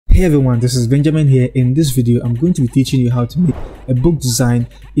Hey everyone, this is Benjamin here. In this video, I'm going to be teaching you how to make a book design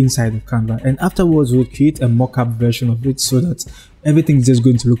inside of Canva, and afterwards we'll create a mock-up version of it so that everything is just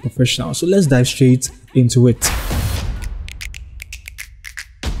going to look professional. So let's dive straight into it.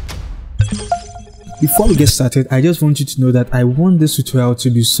 Before we get started, I just want you to know that I want this tutorial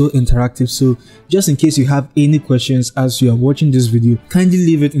to be so interactive, so just in case you have any questions as you are watching this video, kindly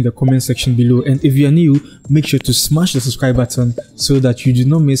leave it in the comment section below, and if you are new, make sure to smash the subscribe button so that you do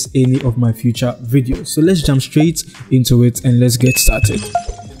not miss any of my future videos. So let's jump straight into it and let's get started.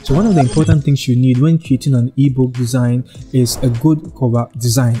 So one of the important things you need when creating an ebook design is a good cover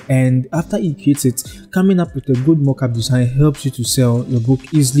design, and after you create it, coming up with a good mockup design helps you to sell your book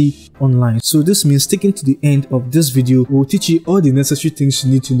easily online. So this means sticking to the end of this video will teach you all the necessary things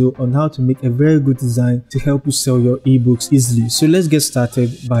you need to know on how to make a very good design to help you sell your ebooks easily. So let's get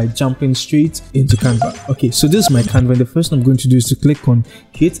started by jumping straight into Canva. Okay, so this is my Canva, and the first thing I'm going to do is to click on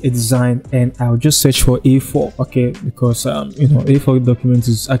create a design, and I'll just search for A4, okay, because A4 document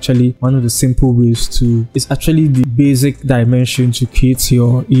is actually one of the simple ways to, it's actually the basic dimension to create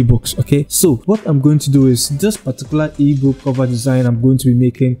your ebooks. Okay, so what I'm going to do is this particular ebook cover design I'm going to be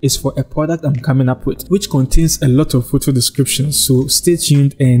making is for a product I'm coming up with, which contains a lot of photo descriptions, so stay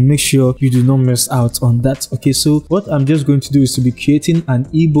tuned and make sure you do not miss out on that. Okay, so what I'm just going to do is to be creating an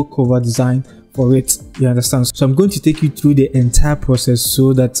ebook cover design for it, you understand? So I'm going to take you through the entire process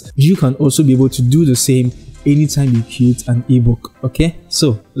so that you can also be able to do the same anytime you create an ebook. Okay,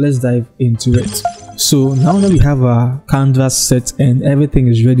 so let's dive into it. So now that we have our canvas set and everything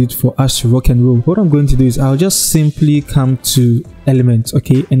is ready for us to rock and roll, what I'm going to do is I'll just simply come to element,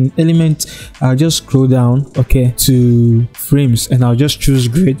 okay, and in element I'll just scroll down, okay, to frames, and I'll just choose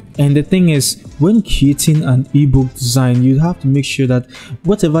grid. And the thing is, when creating an ebook design, you have to make sure that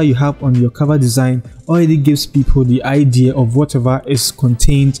whatever you have on your cover design already gives people the idea of whatever is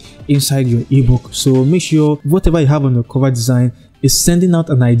contained inside your ebook. So make sure whatever you have on your cover design is sending out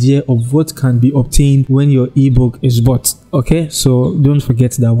an idea of what can be obtained when your ebook is bought. Okay, so don't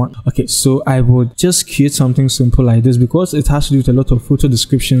forget that one. Okay, so I would just create something simple like this because it has to do with a lot of photo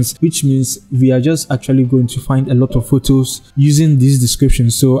descriptions, which means we are just actually going to find a lot of photos using these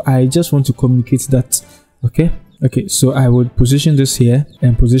descriptions. So I just want to communicate that. Okay, so I would position this here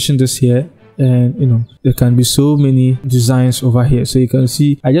and position this here, and there can be so many designs over here. So you can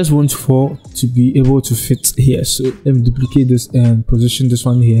see I just want 4 to be able to fit here. So let me duplicate this and position this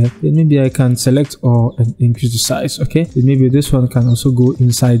one here. Then maybe I can select or and increase the size. Okay, then maybe this one can also go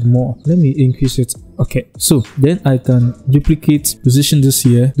inside more. Let me increase it. Okay, so then I can duplicate, position this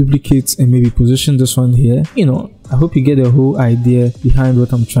here, duplicate, and maybe position this one here. I hope you get the whole idea behind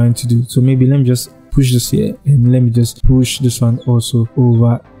what I'm trying to do. So maybe let me just push this here, and let me just push this one also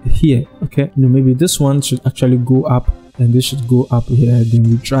over here. Okay, maybe this one should actually go up and this should go up here, then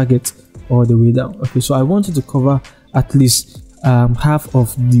we drag it all the way down. Okay, so I wanted to cover at least half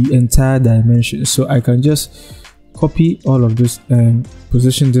of the entire dimension, so I can just copy all of this and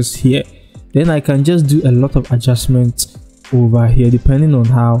position this here. Then I can just do a lot of adjustments over here depending on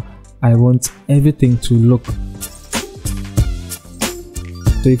how I want everything to look.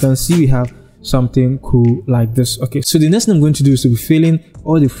 So you can see we have something cool like this. Okay, so the next thing I'm going to do is to be filling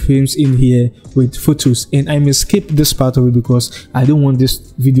all the frames in here with photos, and I may skip this part of it because I don't want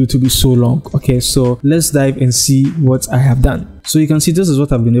this video to be so long. Okay, so let's dive and see what I have done. So you can see this is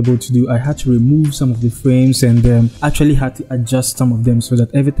what I've been able to do. I had to remove some of the frames and actually had to adjust some of them so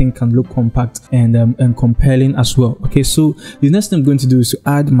that everything can look compact and compelling as well. Okay, so the next thing I'm going to do is to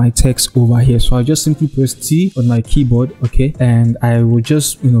add my text over here. So I'll just simply press T on my keyboard, okay, and I will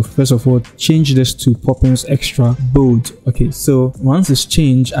just first of all change this to Poppins Extra Bold. Okay, so once it's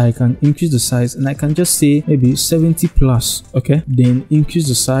changed, I can increase the size, and I can just say maybe 70 plus. Okay, then increase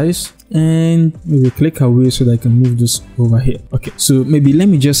the size and maybe click away so that I can move this over here. Okay, so maybe let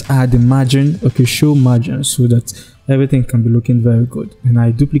me just add the margin. Okay, show margin so that everything can be looking very good, and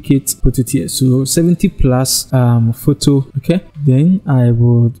I duplicate, put it here, so 70 plus photo. Okay, then I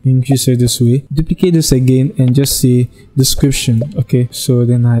would increase it this way, duplicate this again, and just say description. Okay, so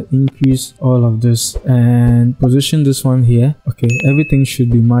then I increase all of this and position this one here. Okay, everything should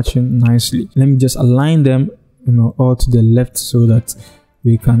be matching nicely. Let me just align them all to the left so that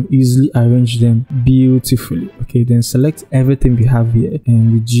we can easily arrange them beautifully. Okay, then select everything we have here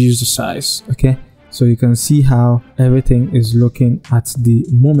and reduce the size. Okay, so you can see how everything is looking at the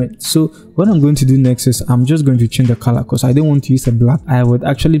moment. So what I'm going to do next is I'm just going to change the color because I don't want to use a black. I would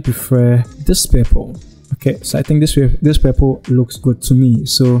actually prefer this purple. Okay, so I think this purple looks good to me,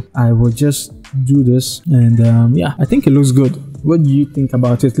 so I will just do this, and yeah, I think it looks good. What do you think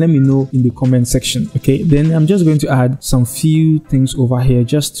about it? Let me know in the comment section. Okay, then I'm just going to add some few things over here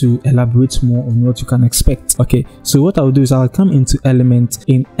just to elaborate more on what you can expect. Okay, so what I'll do is I'll come into element.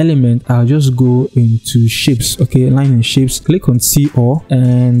 In element, I'll just go into shapes. Okay, line and shapes, click on see all,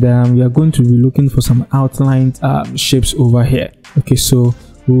 and we are going to be looking for some outlined shapes over here. Okay, so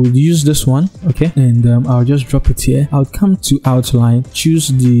we'll use this one. Okay, and I'll just drop it here. I'll come to outline, choose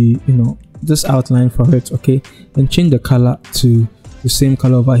the this outline for it. Okay, and change the color to the same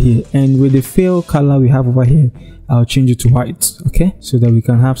color over here, and with the fill color we have over here, I'll change it to white. Okay, so that we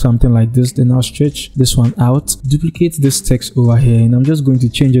can have something like this. Then I'll stretch this one out, duplicate this text over here, and I'm just going to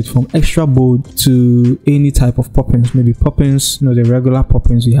change it from extra bold to any type of poppins, maybe poppins, the regular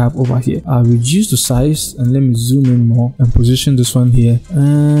poppins we have over here. I'll reduce the size, and let me zoom in more and position this one here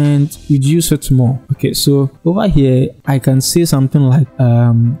and reduce it more. Okay, so over here I can say something like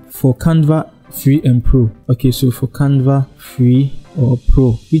for Canva Free and Pro. Okay, so for Canva Free or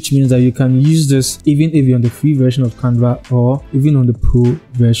Pro, which means that you can use this even if you're on the free version of Canva or even on the Pro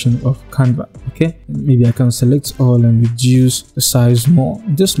version of Canva. Okay, maybe I can select all and reduce the size more.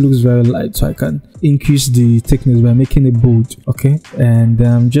 This looks very light, so I can increase the thickness by making it bold. Okay,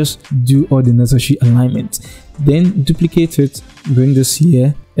 and just do all the necessary alignment, then duplicate it, bring this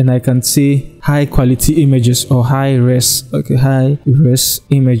here, and I can say high quality images or high res. Okay, high res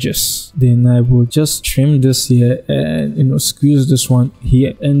images. Then I will just trim this here and squeeze this one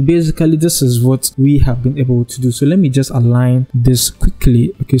here, and basically this is what we have been able to do. So let me just align this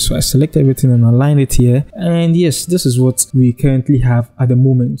quickly. Okay, so I select everything and align it here, and yes, this is what we currently have at the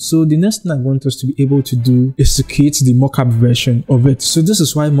moment. So the next thing I want us to be able to do is to create the mockup version of it. So this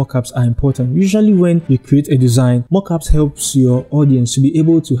is why mockups are important. Usually when you create a design, mockups helps your audience to be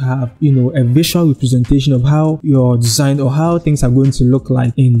able to have a visual representation of how your design or how things are going to look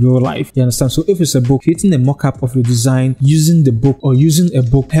like in real life. You understand? So if it's a book, creating a mockup of your design using the book or using a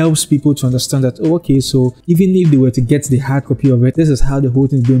book helps people to understand that, oh, okay, so even if they were to get the hard copy of it, this is how the whole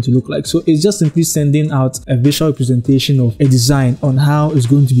thing is going to look like. So it's just simply sending out a visual representation of a design on how it's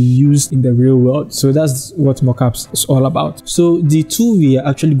going to be used in the real world. So that's what mockups is all about. So the tool we are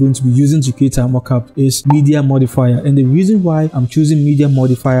actually going to be using to create our mockup is Media Modifier, and the reason why I'm choosing Media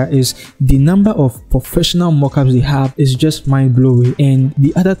Modifier is the number of professional mockups they have is just mind-blowing. And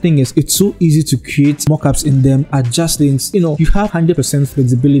the other thing is it's so easy to create mockups in them, adjust things. You have 100%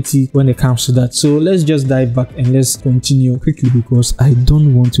 flexibility when it comes to that. So let's just dive back and let's continue quickly because I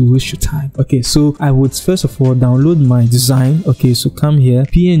don't want to waste your time. Okay, so I would first of all download my design. Okay, so come here,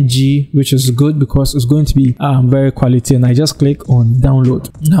 PNG, which is good because it's going to be very quality, and I just click on download.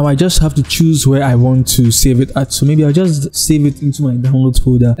 Now I just have to choose where I want to save it at. So maybe I'll just save it into my downloads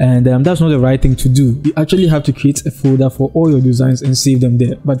folder, and that's not the right thing to do. You actually have to create a folder for all your designs and save them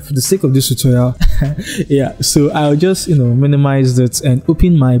there. But for the sake of this tutorial, yeah, so I'll just minimize that and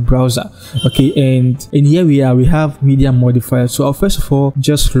open my browser. Okay, and here we have Media Modifier. So I'll first of all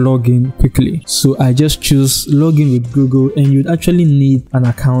just log in quickly. So I just choose login with Google, and you'd actually need an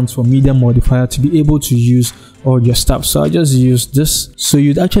account for Media Modifier to be able to use all your stuff. So I just use this. So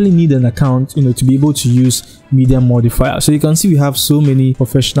you'd actually need an account to be able to use Media Modifier. So you can see we have so many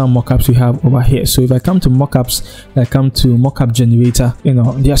professional mockups we have over here. So if I come to mockups, I come to mockup generator,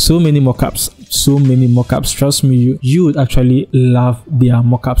 there are so many mockups. Trust me, you would actually love their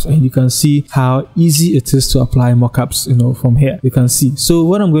mockups, and you can see how easy it is to apply mockups from here. You can see. So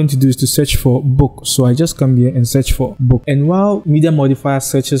what I'm going to do is to search for book. So I just come here and search for book, and while Media Modifier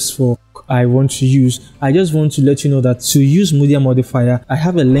searches for I want to use, I just want to let you know that to use Media Modifier, I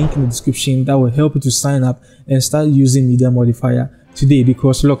have a link in the description that will help you to sign up and start using Media Modifier today.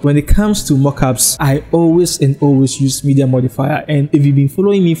 Because look, when it comes to mockups, I always use Media Modifier, and if you've been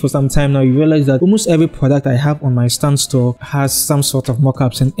following me for some time now, you realize that almost every product I have on my stand store has some sort of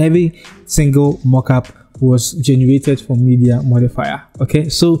mockups, and every single mockup was generated from Media Modifier. Okay,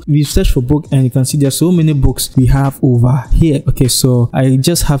 so we search for book, and you can see there's so many books we have over here. Okay, so I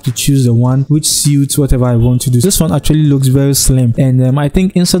just have to choose the one which suits whatever I want to do. This one actually looks very slim, and I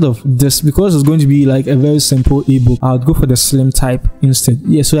think instead of this, because it's going to be like a very simple ebook, I'll go for the slim type instead.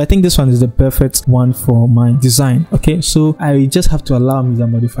 Yeah, so I think this one is the perfect one for my design. Okay, so I just have to allow Media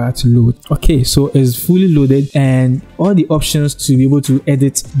Modifier to load. Okay, so it's fully loaded, and all the options to be able to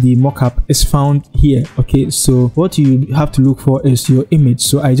edit the mockup is found here. Okay, so what you have to look for is your image.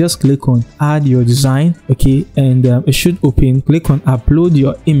 So I just click on add your design, okay, and it should open. Click on upload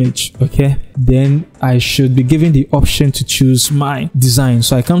your image, okay. Then I should be given the option to choose my design.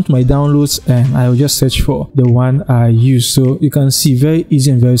 So I come to my downloads and I will just search for the one I use. So you can see, very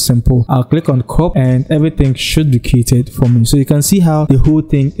easy and very simple. I'll click on crop and everything should be created for me. So you can see how the whole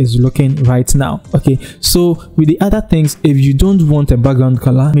thing is looking right now. Okay, so with the other things, if you don't want a background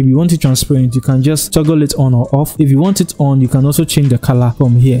color, maybe you want it transparent, you can just toggle it on or off. If you want it on, you can also change the color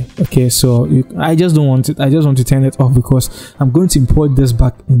from here. Okay, so I just don't want it. I just want to turn it off because I'm going to import this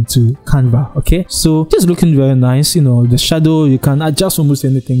back into Canva. Okay, so just looking very nice. You know, the shadow, you can adjust almost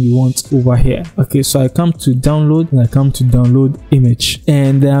anything you want over here. Okay, so I come to download and I come to download image,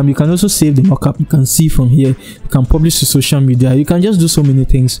 and you can also save the mockup. You can see from here, you can publish to social media, you can just do so many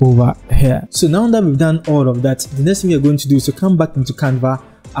things over here. So now that we've done all of that, the next thing we're going to do is to come back into Canva,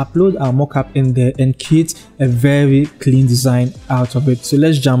 upload our mockup in there and create a very clean design out of it. So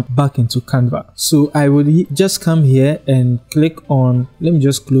let's jump back into Canva. So I would just come here and click on, let me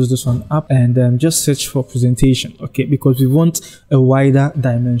just close this one up and just search for presentation, okay, because we want a wider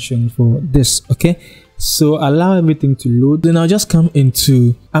dimension for this. Okay, so allow everything to load. Then I'll just come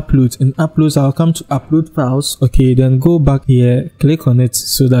into upload. In uploads, I'll come to upload files. Okay, then go back here, click on it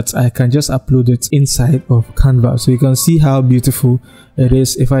so that I can just upload it inside of Canva. So you can see how beautiful it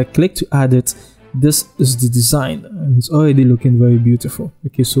is. If I click to add it, this is the design and it's already looking very beautiful.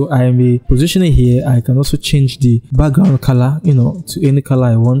 Okay, so I may position it here. I can also change the background color, you know, to any color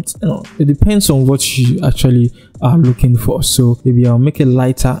I want. You know, it depends on what you actually are looking for. So maybe I'll make it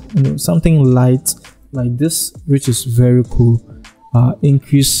lighter, you know, something light like this, which is very cool.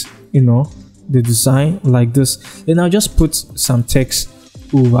 Increase, you know, the design like this. Then I'll just put some text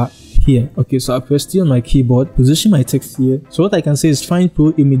over here. Okay, so I'll press T on my keyboard, position my text here. So what I can say is find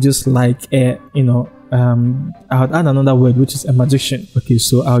pro images like you know, I'll add another word, which is a magician. Okay,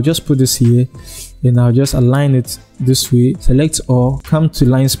 so I'll just put this here, then I'll just align it this way, select all, come to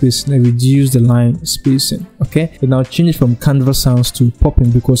line spacing and reduce the line spacing. Okay, then I'll change it from canvas sounds to popping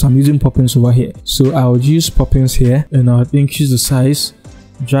because I'm using poppins over here. So I'll use poppins here and I'll increase the size,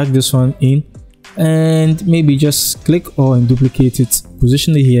 drag this one in, and maybe just click all and duplicate it,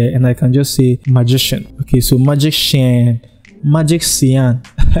 position it here, and I can just say magician. Okay, so magician.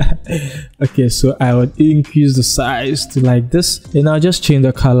 Okay, so I would increase the size to like this, and I'll just change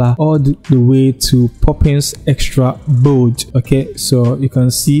the color all the way to Poppins Extra Bold. Okay, so you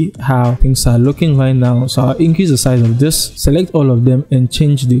can see how things are looking right now. So I'll increase the size of this, select all of them and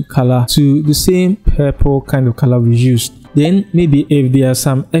change the color to the same purple kind of color we used. Then maybe if there are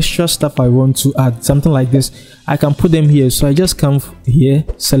some extra stuff I want to add, something like this, I can put them here. So I just come here,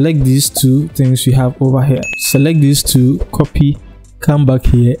 select these two things we have over here, select these two, copy, come back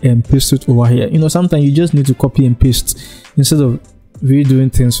here and paste it over here. You know, sometimes you just need to copy and paste instead of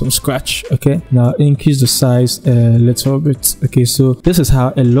redoing things from scratch. Okay, now increase the size a little bit. Okay, so this is how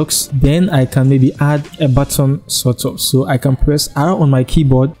it looks. Then I can maybe add a button sort of. So I can press R on my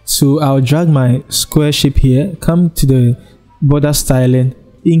keyboard. So I'll drag my square shape here, come to the border styling,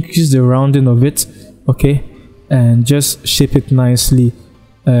 increase the rounding of it, okay, and just shape it nicely,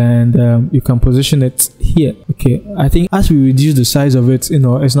 and you can position it here. Okay, I think as we reduce the size of it, you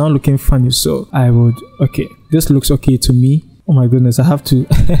know, it's now looking funny. So I would, okay, this looks okay to me. Oh my goodness, I have to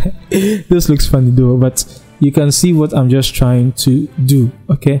this looks funny though, but you can see what I'm just trying to do.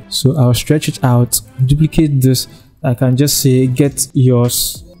 Okay, so I'll stretch it out, duplicate this. I can just say get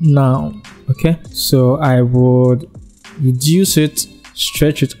yours now. Okay, so I would reduce it,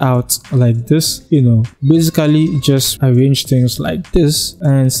 stretch it out like this, you know, basically just arrange things like this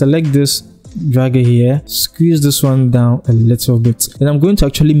and select this, drag it here, squeeze this one down a little bit, and I'm going to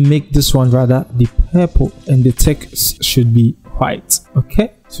actually make this one rather the purple and the text should be white.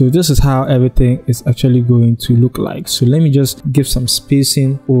 Okay, so this is how everything is actually going to look like. So let me just give some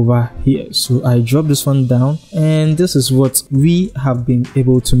spacing over here. So I drop this one down and this is what we have been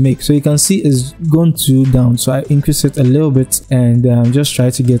able to make. So you can see it's gone too down, so I increase it a little bit and just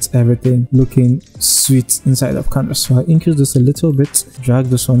try to get everything looking sweet inside of Canvas. So I increase this a little bit, drag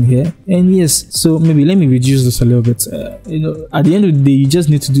this one here, and yes, so maybe let me reduce this a little bit. You know, at the end of the day, you just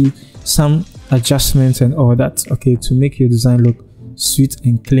need to do some adjustments and all that, okay, to make your design look sweet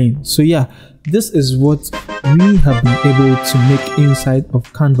and clean. So yeah, this is what we have been able to make inside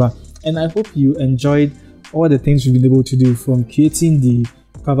of Canva, and I hope you enjoyed all the things we've been able to do, from creating the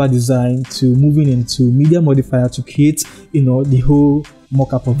cover design to moving into media modifier to create, you know, the whole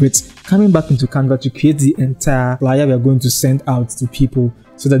mock-up of it, coming back into Canva to create the entire flyer we are going to send out to people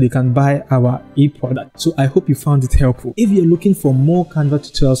so that they can buy our product. So I hope you found it helpful. If you're looking for more Canva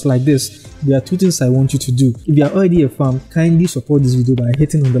tutorials like this, there are two things I want you to do. If you are already a fan, kindly support this video by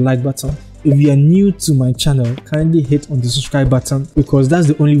hitting on the like button. If you are new to my channel, kindly hit on the subscribe button, because that's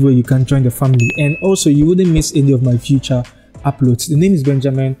the only way you can join the family, and also you wouldn't miss any of my future uploads. The name is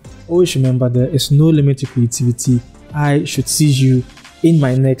Benjamin. Always remember, there is no limit to creativity. I should see you in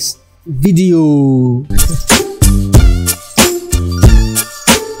my next video.